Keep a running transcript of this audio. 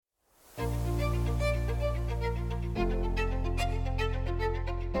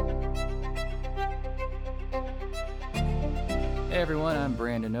everyone, I'm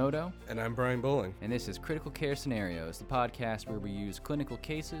Brandon Odo. And I'm Brian Bowling. And this is Critical Care Scenarios, the podcast where we use clinical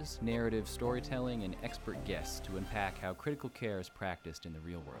cases, narrative storytelling, and expert guests to unpack how critical care is practiced in the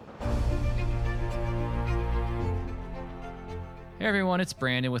real world. Hey everyone, it's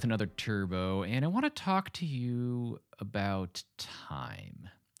Brandon with another Turbo, and I want to talk to you about time.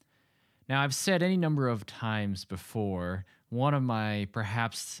 Now, I've said any number of times before, one of my,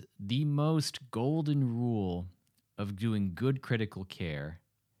 perhaps the most golden rule of doing good critical care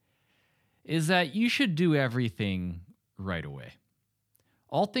is that you should do everything right away.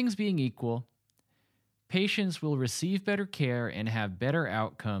 All things being equal, patients will receive better care and have better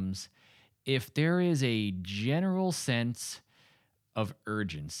outcomes if there is a general sense of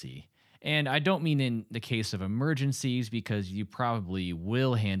urgency. And I don't mean in the case of emergencies, because you probably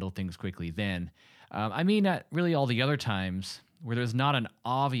will handle things quickly then. I mean at really all the other times where there's not an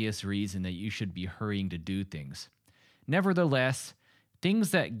obvious reason that you should be hurrying to do things. Nevertheless,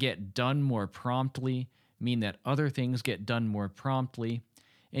 things that get done more promptly mean that other things get done more promptly,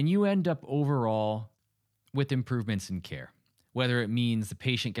 and you end up overall with improvements in care. Whether it means the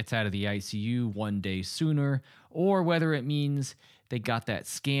patient gets out of the ICU one day sooner, or whether it means they got that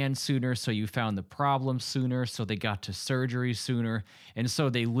scan sooner, so you found the problem sooner, so they got to surgery sooner, and so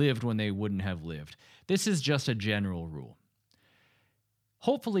they lived when they wouldn't have lived. This is just a general rule.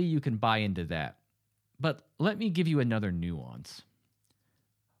 Hopefully you can buy into that. But let me give you another nuance.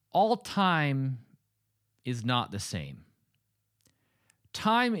 All time is not the same.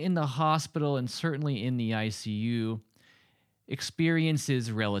 Time in the hospital, and certainly in the ICU,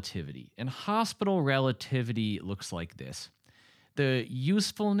 experiences relativity. And hospital relativity looks like this. The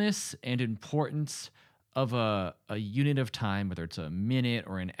usefulness and importance of a unit of time, whether it's a minute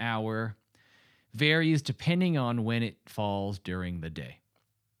or an hour, varies depending on when it falls during the day.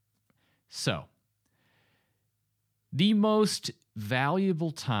 So, the most valuable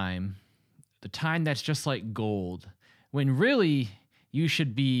time, the time that's just like gold, when really you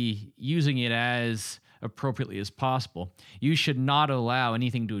should be using it as appropriately as possible. You should not allow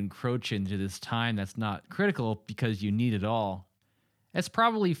anything to encroach into this time that's not critical because you need it all. That's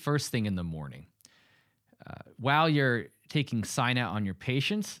probably first thing in the morning. While you're taking sign out on your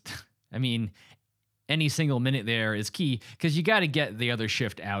patients, I mean, any single minute there is key because you got to get the other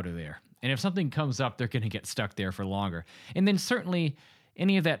shift out of there. And if something comes up, they're going to get stuck there for longer. And then certainly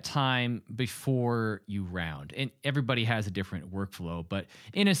any of that time before you round. And everybody has a different workflow, but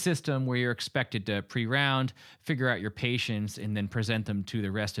in a system where you're expected to pre-round, figure out your patients, and then present them to the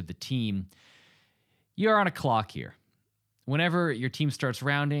rest of the team, you're on a clock here. Whenever your team starts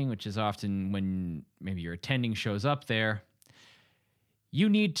rounding, which is often when maybe your attending shows up there, you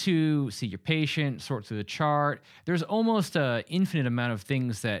need to see your patient, sort through the chart. There's almost an infinite amount of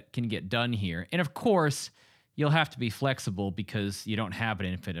things that can get done here. And of course, you'll have to be flexible because you don't have an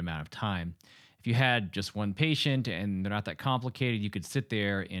infinite amount of time. If you had just one patient and they're not that complicated, you could sit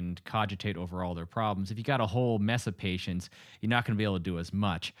there and cogitate over all their problems. If you got a whole mess of patients, you're not going to be able to do as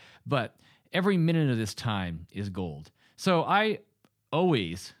much. But every minute of this time is gold. So I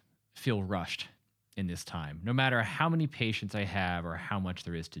always feel rushed in this time, no matter how many patients I have or how much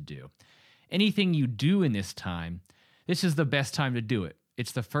there is to do. Anything you do in this time, this is the best time to do it.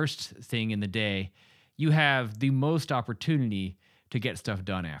 It's the first thing in the day. You have the most opportunity to get stuff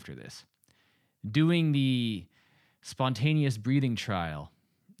done after this. Doing the spontaneous breathing trial,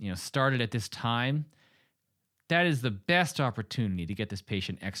 started at this time, that is the best opportunity to get this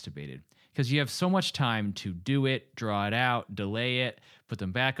patient extubated because you have so much time to do it, draw it out, delay it, put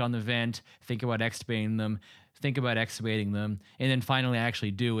them back on the vent, think about extubating them, think about extubating them, and then finally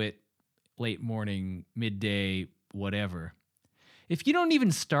actually do it late morning, midday, whatever. If you don't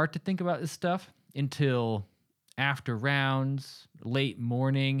even start to think about this stuff until after rounds, late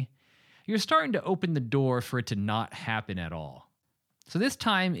morning, you're starting to open the door for it to not happen at all. So this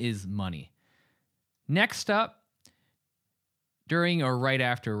time is money. Next up, during or right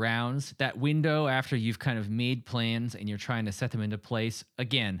after rounds, that window after you've kind of made plans and you're trying to set them into place,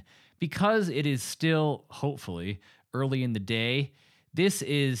 again, because it is still, hopefully, early in the day, this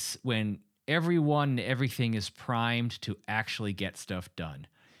is when everyone and everything is primed to actually get stuff done.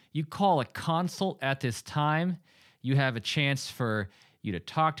 You call a consult at this time, you have a chance for you to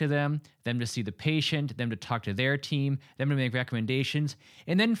talk to them to see the patient, them to talk to their team, them to make recommendations,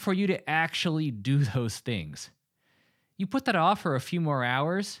 and then for you to actually do those things. You put that off for a few more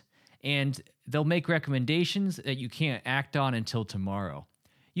hours, and they'll make recommendations that you can't act on until tomorrow.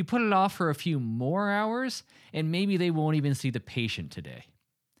 You put it off for a few more hours, and maybe they won't even see the patient today.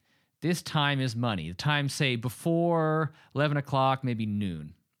 This time is money. The time, say, before 11 o'clock, maybe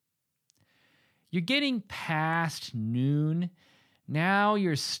noon. You're getting past noon, Now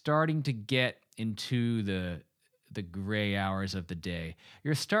you're starting to get into the gray hours of the day.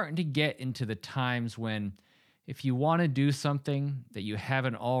 You're starting to get into the times when if you want to do something that you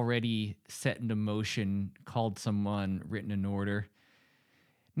haven't already set into motion, called someone, written an order,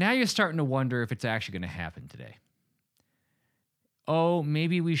 now you're starting to wonder if it's actually going to happen today. Oh,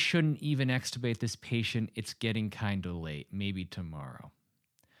 maybe we shouldn't even extubate this patient. It's getting kind of late. Maybe tomorrow.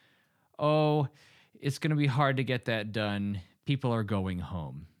 Oh, it's going to be hard to get that done. People are going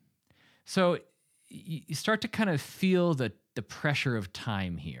home. So you start to kind of feel the pressure of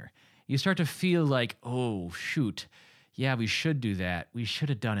time here. You start to feel like, oh, shoot. Yeah, we should do that. We should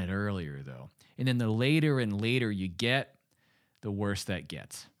have done it earlier, though. And then the later and later you get, the worse that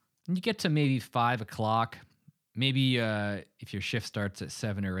gets. And you get to maybe 5 o'clock. Maybe if your shift starts at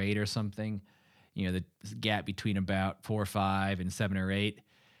 7 or 8 or something, the gap between about 4 or 5 and 7 or 8,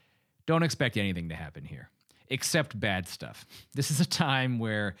 don't expect anything to happen here, except bad stuff. This is a time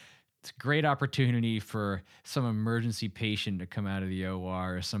where it's a great opportunity for some emergency patient to come out of the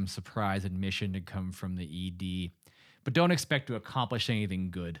OR or some surprise admission to come from the ED. But don't expect to accomplish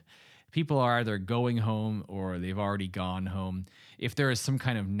anything good. People are either going home or they've already gone home. If there is some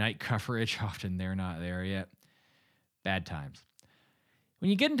kind of night coverage, often they're not there yet. Bad times. When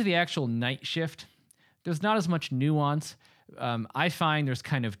you get into the actual night shift, there's not as much nuance. I find there's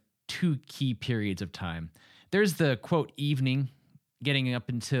kind of 2 key periods of time. There's the, quote, evening, getting up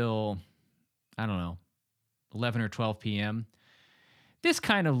until, 11 or 12 p.m. This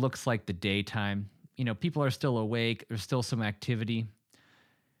kind of looks like the daytime. People are still awake. There's still some activity.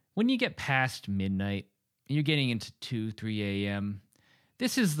 When you get past midnight, you're getting into 2, 3 a.m.,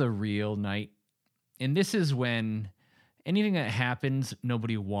 this is the real night. And this is when anything that happens,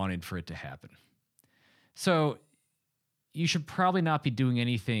 nobody wanted for it to happen. So you should probably not be doing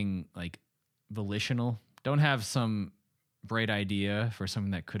anything like volitional. Don't have some bright idea for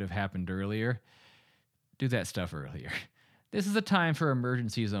something that could have happened earlier. Do that stuff earlier. This is a time for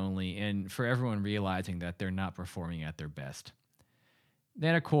emergencies only and for everyone realizing that they're not performing at their best.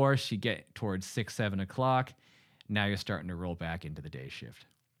 Then, of course, you get towards 6, 7 o'clock. Now you're starting to roll back into the day shift.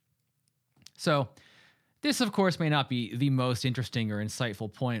 So this, of course, may not be the most interesting or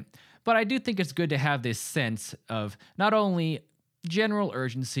insightful point, but I do think it's good to have this sense of not only general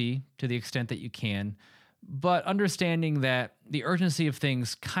urgency to the extent that you can, but understanding that the urgency of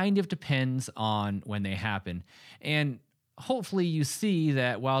things kind of depends on when they happen. And hopefully you see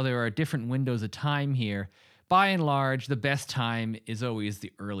that while there are different windows of time here, by and large, the best time is always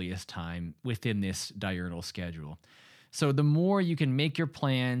the earliest time within this diurnal schedule. So the more you can make your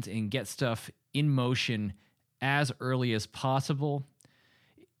plans and get stuff in motion as early as possible,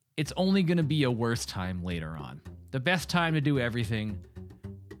 it's only going to be a worse time later on. The best time to do everything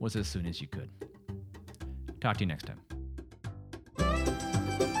was as soon as you could. Talk to you next time.